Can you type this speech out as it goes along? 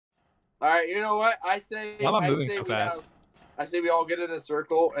All right, you know what? I say. Why am I moving say so we fast? I say we all get in a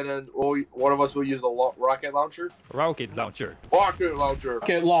circle, and then one of us will use a rocket launcher. Rocket launcher. Rocket launcher.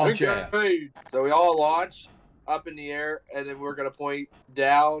 Rocket launcher. Okay. So we all launch up in the air, and then we're gonna point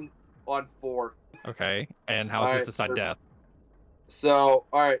down on 4. Okay. And how is this to side death? So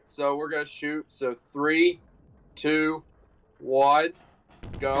all right. So we're gonna shoot. So 3, 2, 1,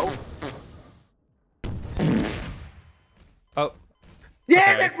 go. Oh.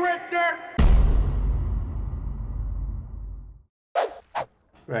 Damn Okay. it, Rifter!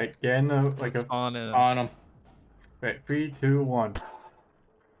 Right, get in the like a On and On him. right. 3, 2, 1.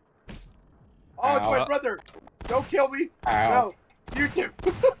 Oh, it's my Ow. brother! Don't kill me! Ow. No, you too.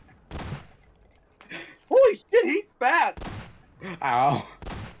 Holy shit, he's fast! Ow.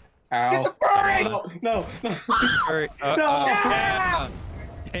 Ow. Get the furry! No. Sorry. No. Yeah.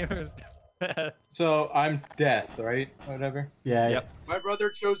 Gamers. So I'm death, right? Whatever. Yeah. Yep. My brother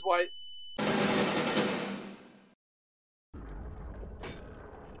chose white.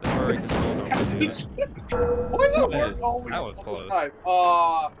 The furry controls don't do that. Why the Man, work always that was all the close. time? Okay,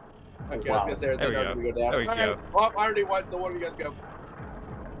 Wow. I was gonna say There we I'm gonna go down. There we Okay, go. well, I already won, so one of you guys go.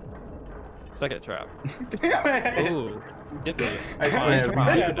 Second trap. Damn Ooh. Get me. I Fine, swear,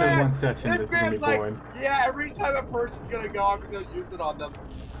 try. we did it in one session. This This is gonna be man's like, boring. yeah, every time a person's gonna go, I'm gonna use it on them.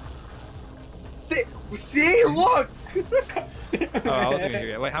 See? Look! Oh, I wasn't even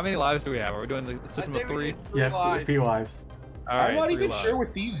here. Wait, how many lives do we have? Are we doing the system of 3? Yeah, lives. 3 lives. Alright, I'm not 3 even lives. sure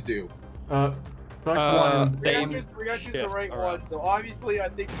what these do. Select one. We gotta They choose the shift right around. one, so obviously I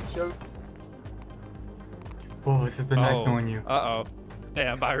think he chose. Oh, this is the nice Oh. knowing you. Uh-oh.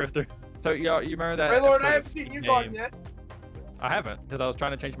 Damn, bye, Rifter. So, you remember that Hey Lord, episode I of haven't seen you Game? gone yet. I haven't, because I was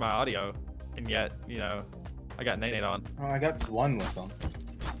trying to change my audio, and yet, I got Nate on. Oh, I got one with them.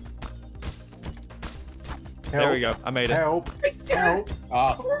 There we go. I made it. Help! Help!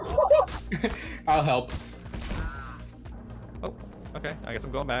 Ah, I'll help. Oh, okay. I guess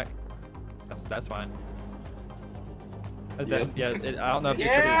I'm going back. That's fine. Yep. I don't know if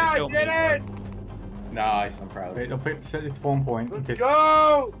Yeah, you're I did it! Nice, I'm proud of Wait, it. don't forget to set your spawn point. Let's Okay.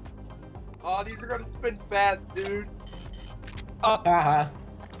 go! Oh, these are gonna spin fast, dude. Haha.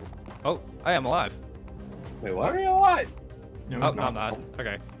 Oh, I am alive. Wait, Why what? are you alive? No, Oh, it's no, I'm not.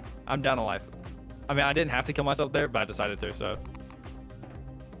 Okay. I'm down alive. I mean, I didn't have to kill myself there, but I decided to, so.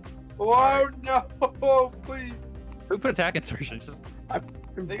 Oh no, please. Who put attack insertion? Just.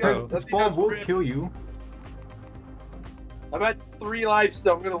 think Bro, that's- the I think spawn that's will great. kill you. I'm at 3 lives,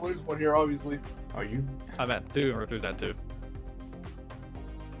 so I'm gonna lose one here, obviously. Are you? I'm at 2, and Rifter's at 2.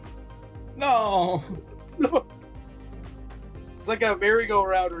 No. It's like a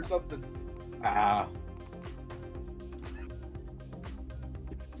merry-go-round or something. Ah.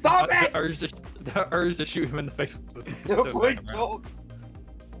 Stop The it! urge to shoot him in the face. No, So please back around.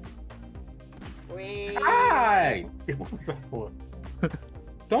 don't. Wee. Hi. What was that for?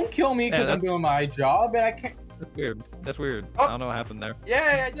 Don't kill me because Yeah, I'm doing my job and I can't. That's weird. That's weird. Oh. I don't know what happened there.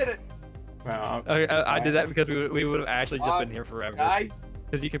 Yeah, I did it. Well, Okay, I did that because we would have actually just been here forever. Guys,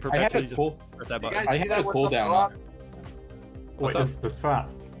 Because you can I had perpetually a just cool. press that you button. guys I see had that a what's up cooldown top? on What's wait, up? this is the trap.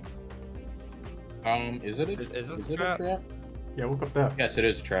 Is it a, Is it is a it trap? a trap? Yeah, look up there. Yes, it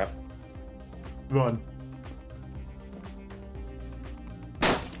is a trap. Run.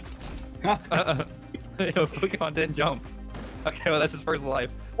 Yo, Pokemon didn't jump. Okay, well that's his first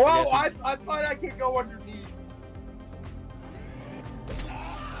life. Whoa, guess I thought I could go underneath.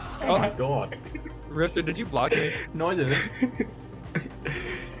 Oh my god. Rifter, did you block me? No, I didn't.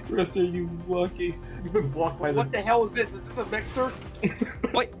 Rifter, you lucky. You've been blocked by What the hell is this? Is this a mixer?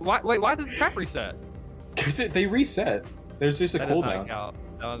 Wait, why did the trap reset? Because they reset. There's just a That does not cooldown. count.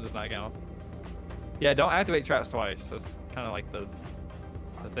 No, that does not count. Yeah, don't activate traps twice. That's kind of like the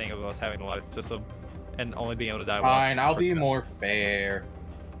thing of us having a life system and only being able to die once. Fine, I'll be more fair.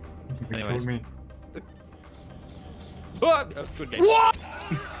 You can Anyways. kill me. Oh, good game. What?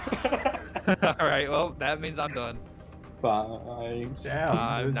 All right, well that means I'm done. Fine. Damn.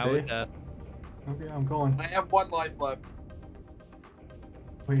 I'm now with death. Okay, I'm going. I have 1 life left.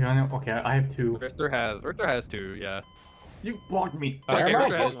 Wait, okay, I have 2. Rifter has 2. Yeah. You blocked me. Okay, Never Rifter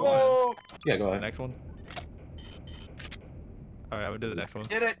mind. has 1. Oh, Yeah, go The ahead. next one. All right, I would do the next one.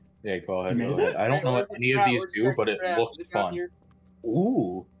 did it. Yeah, go ahead. You Go made ahead. I don't know what any of these do, but it looks fun.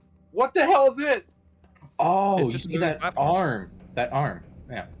 Ooh. What the hell is this? Oh, It's you just see a that platform. arm? That arm.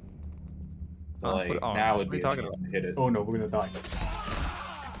 Yeah. So, Huh? like, What arm? now What would are be you a talking chance to hit it. Oh no, we're gonna die.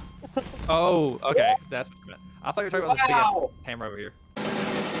 Oh, okay, that's what you meant. I thought you were talking about this big ass Wow. camera over here.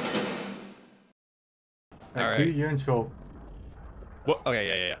 Like, Alright. do your intro. What?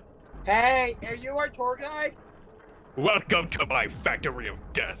 Okay, yeah. Hey, are you our tour guide? Welcome to my factory of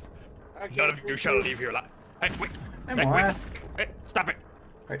death. None of you shall leave here alive. Hey, wait. Hey, Hey, Mara. wait. Hey, stop it.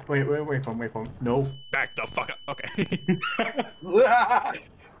 Wait from. No. Back the fuck up. Okay.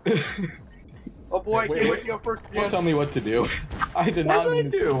 Oh boy, Wait, can't wait to go first. Don't tell me what to do. I did not What mean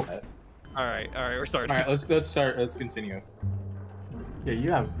did I do? All right, we're starting. All right, let's start. Let's continue. Yeah,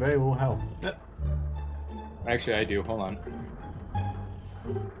 you have very low health. Actually, I do. Hold on.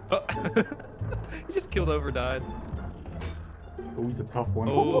 Oh. He just killed over, died. Oh, he's a tough one.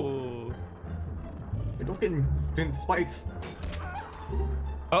 Oh. Hey, don't get in spikes.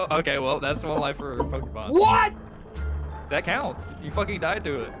 Oh, okay. Well, that's one life for Pokemon. What? That counts. You fucking died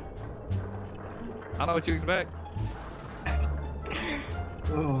to it. I don't know what you expect.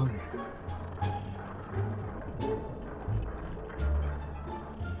 Oh.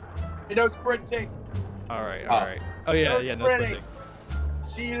 You know, sprinting. All right. Oh yeah, no sprinting.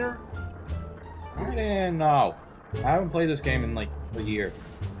 Cheater. I didn't know. I haven't played this game in like a year.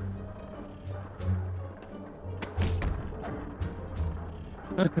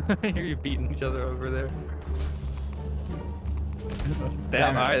 Hear you beating each other over there.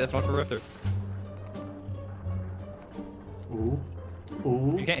 Damn, alright, that's one for Rifter. Ooh.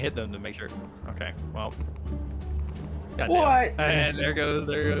 Ooh. You can't hit them to make sure. Okay, well. Goddamn. What? And there goes.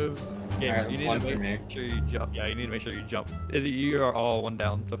 Gamer, Alright, you that's need one to for make me. sure you jump. Yeah, you need to make sure you jump. You are all one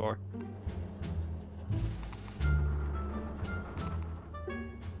down so far.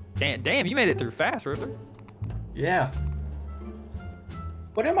 Damn, you made it through fast, Rifter. Yeah.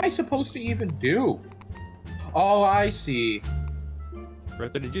 What am I supposed to even do? Oh, I see.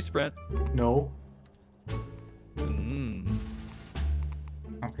 Rifter, did you sprint? No. Mm.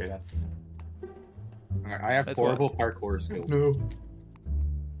 Okay, that's. Alright, I have That's horrible parkour skills. No.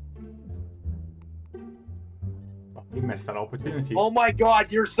 Oh, you missed that opportunity. Oh my god,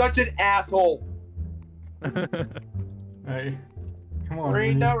 you're such an asshole. Hey. Come on.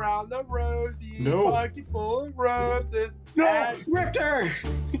 Rain Lee. around the rosy, No. pocket full of roses. No! Rifter!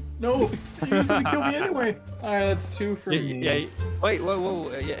 No! You're gonna kill me anyway. Alright, that's 2 for me. Yeah. Wait,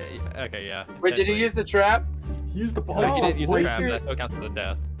 whoa. Yeah. Okay, yeah. Wait, did he use the trap? Use the ball. No, he didn't use the wait, trap. dude. That still counts as a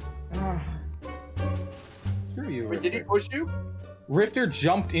death. Ah. Screw you, Wait, Rifter. did he push you? Rifter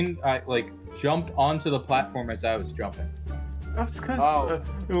jumped in, jumped onto the platform as I was jumping. That's because. Oh.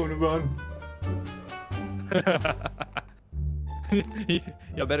 I want to run.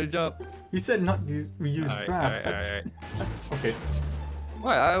 You better jump. He said not use traps. Alright. Okay.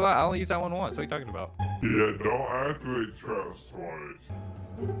 What? I only used that one once. What are you talking about? Yeah, don't activate traps twice.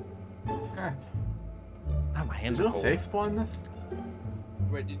 Okay. Ah, my hands Did are it cold. say spawn this?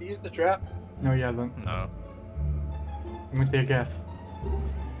 Wait, did he use the trap? No, he hasn't. No. I'm gonna take a guess.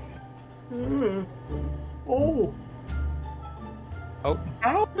 Oh! Oh.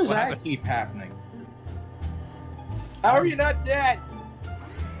 How does What that happened? keep happening? How are you not dead?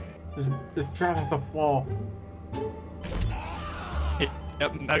 The trap has to fall.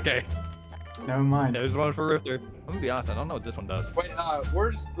 Yep. Okay. Never mind. There's one for Rifter. I'm gonna be honest. I don't know what this one does. Wait,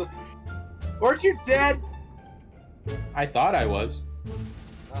 where's the... Weren't you dead? I thought I was.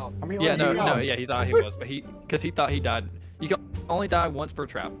 Oh. I mean, Yeah. let No. me go. Yeah. He thought he was, but because he thought he died. You can only die once per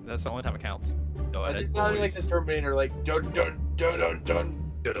trap. That's the only time it counts. So It it's sounded like always- the Terminator, like dun dun dun dun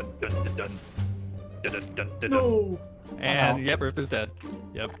dun. Dun, dun, dun, dun. Dun, dun, dun, dun. No! And Uh-oh. yep, Rifter's dead.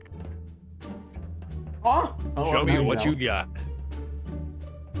 Yep. Huh? Oh, Show me now what he's you out. got.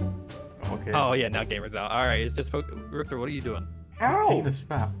 Okay. Oh yeah, now Gamer's out. All right, it's just Rifter. What are you doing? How? Take the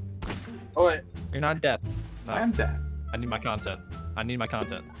strap. Oh wait, You're not dead. No, I am dead. I need my content.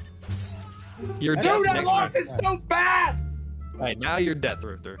 You're dead. dude, I next lost time. it so fast. Alright, now you're dead,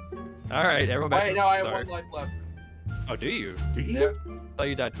 Rifter. Alright, everyone back Wait, to no, I have start. 1 life left. Oh, do you? Do you? Yeah. I thought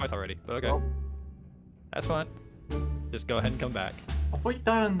you died twice already, but okay. Nope. That's fine. Just go ahead and come back. I thought you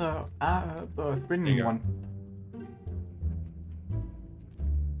died on the There spinning you go. one.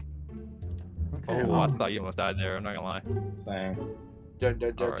 Okay. Oh, I thought you almost died there, I'm not gonna lie. Same. Dun,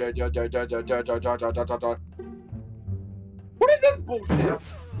 dun, dun, Alright. dun, dun, dun, dun, dun, dun, dun, dun, dun, dun, dun. What is this bullshit?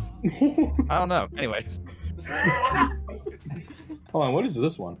 I don't know. Anyways. Hold on, what is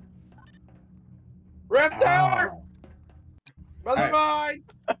this one? Rip tower! Oh. Brother Alright.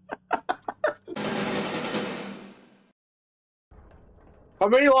 mine! How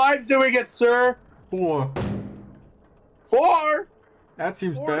many lives do we get, sir? 4. 4? That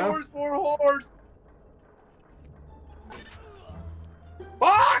seems 4 fair. whores, 4 whores!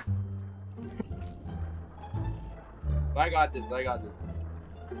 Fuck! I got this.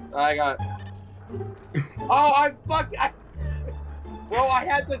 Oh, I'm fucked. Bro, I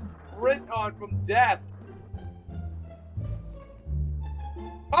had this sprint on from death.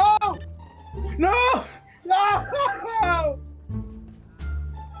 Oh! No! No!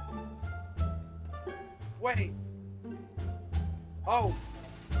 Wait. Oh.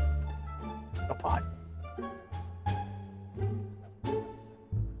 Come on.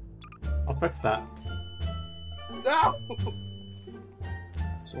 I'll fix that. No!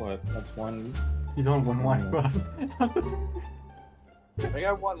 So what? That's one. He's on one life left. I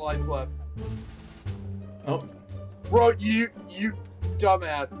got one life left. Oh. Bro, you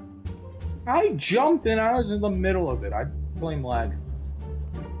dumbass. I jumped and I was in the middle of it. I blame lag.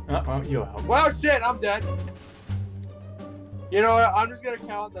 Well, you'll help. Well, shit, I'm dead. You know what? I'm just gonna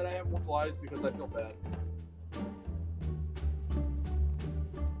count that I have 1 life because I feel bad.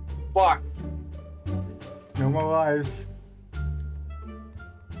 Fuck. No more lives.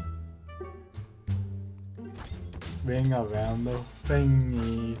 Ring around the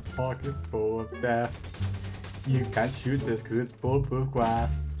thingy, pocket full of death. You can't shoot this because it's bulletproof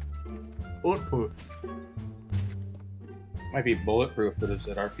glass. Bulletproof. Might be bulletproof, but is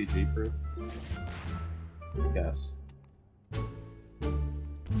it RPG proof? Yes.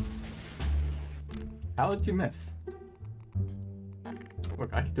 How did you miss?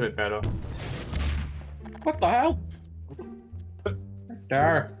 Look, I can do it better. What the hell?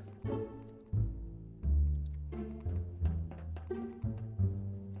 There.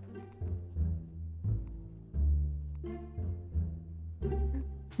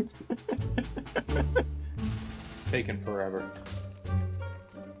 Taking forever.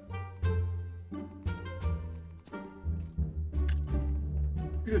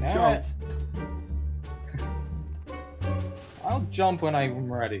 Good Damn job. it. I'll jump when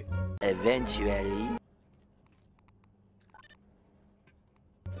I'm ready. Eventually.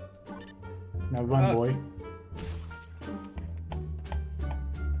 Now run, boy.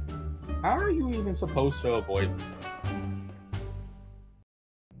 How are you even supposed to avoid?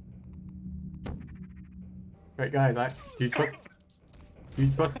 Right, guys, do you trust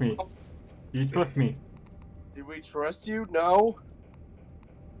me? Do you trust me? Do we trust you? No.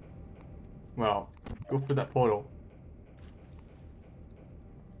 Well, go for that portal.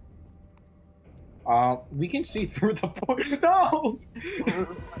 We can see through the portal. No!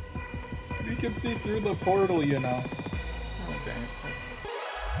 We can see through the portal, you know. Okay.